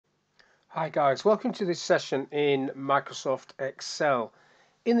Hi guys, welcome to this session in Microsoft Excel.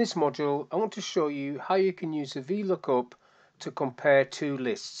 In this module I want to show you how you can use the Vlookup to compare two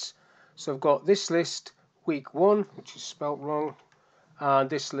lists. So I've got this list week 1, which is spelt wrong, and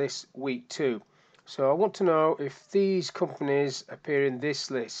this list week 2. So I want to know if these companies appear in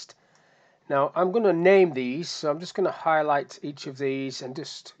this list. Now I'm going to name these, so I'm just going to highlight each of these and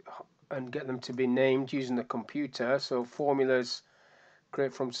get them to be named using the computer. So formulas,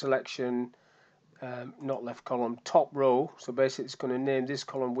 create from selection, not left column, top row. So basically it's going to name this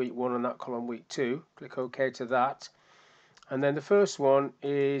column week 1 and that column week 2. Click OK to that. And then the first one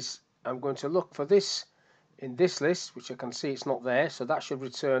is I'm going to look for this in this list, which I can see it's not there, so that should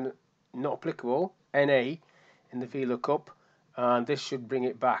return not applicable, NA, in the VLOOKUP, and this should bring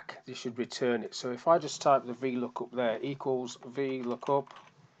it back, this should return it. So if I just type the VLOOKUP there, equals VLOOKUP,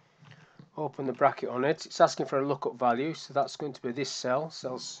 open the bracket on it, it's asking for a lookup value, so that's going to be this cell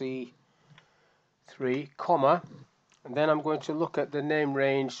C3, comma, and then I'm going to look at the name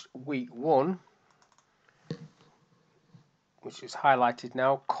range week 1, which is highlighted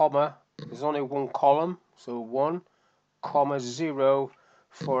now, comma, there's only one column, so 1, comma, 0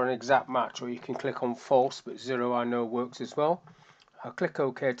 for an exact match, or you can click on false, but 0 I know works as well. I'll click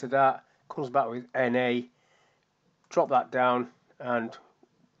OK to that, comes back with NA, drop that down, and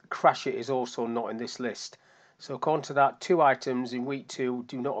crash it is also not in this list. So according to that, 2 items in week 2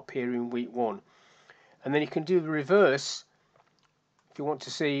 do not appear in week 1. And then you can do the reverse. If you want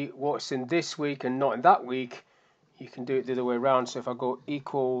to see what's in this week and not in that week, you can do it the other way around. So if I go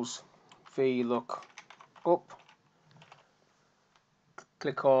equals VLOOKUP,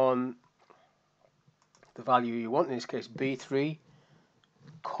 click on the value you want, in this case B3,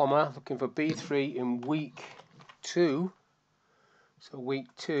 comma, looking for B3 in week 2, so week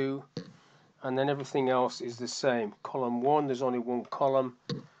 2, and then everything else is the same. Column 1, there's only one column,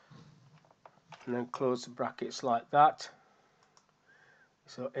 and then close the brackets like that.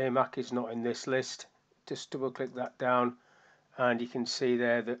 So AMAC is not in this list. Just double click that down and you can see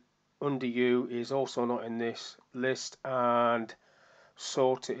there that under U is also not in this list, and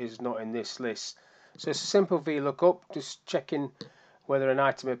sorted is not in this list. So it's a simple VLOOKUP, just checking whether an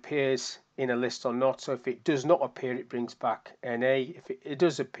item appears in a list or not. So if it does not appear, it brings back NA. If it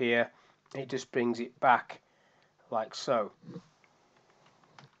does appear, it just brings it back like so.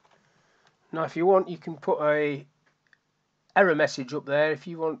 Now if you want, you can put a error message up there if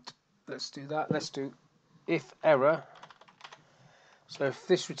you want. Let's do that. Let's do if error. So if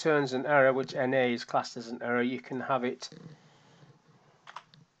this returns an error, which NA is classed as an error, you can have it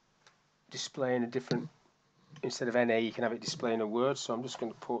displaying a different, instead of NA you can have it displaying a word. So I'm just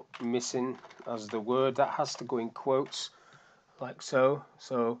going to put missing as the word. That has to go in quotes like so.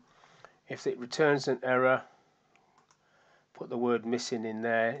 So if it returns an error, put the word missing in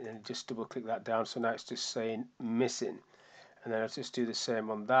there and just double click that down, so now it's just saying missing. And then I'll just do the same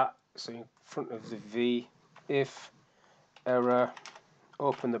on that. So in front of the V, if error,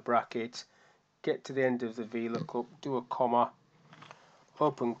 open the bracket, get to the end of the VLOOKUP, do a comma,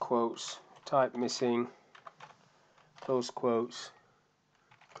 open quotes, type missing, close quotes,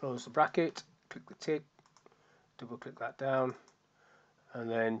 close the bracket, click the tick, double click that down, and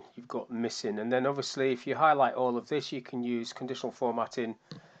then you've got missing. And then obviously if you highlight all of this, you can use conditional formatting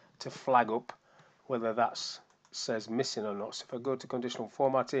to flag up whether that says missing or not. So if I go to conditional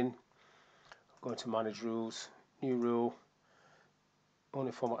formatting, go into manage rules, new rule,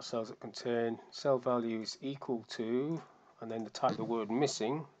 only format cells that contain cell values equal to, and then type the word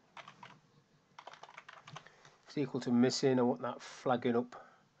missing. If it's equal to missing, I want that flagging up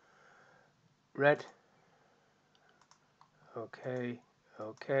red. Okay,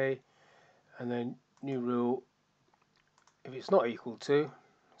 okay, and then new rule, if it's not equal to,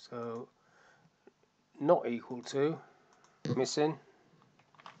 so not equal to, missing,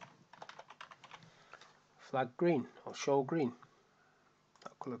 flag green or show green,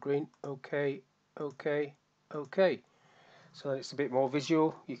 that colour green. Okay, okay, okay. So it's a bit more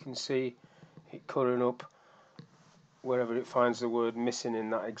visual. You can see it colouring up wherever it finds the word missing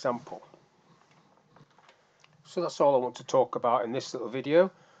in that example. So that's all I want to talk about in this little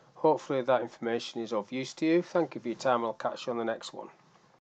video. Hopefully that information is of use to you. Thank you for your time. I'll catch you on the next one.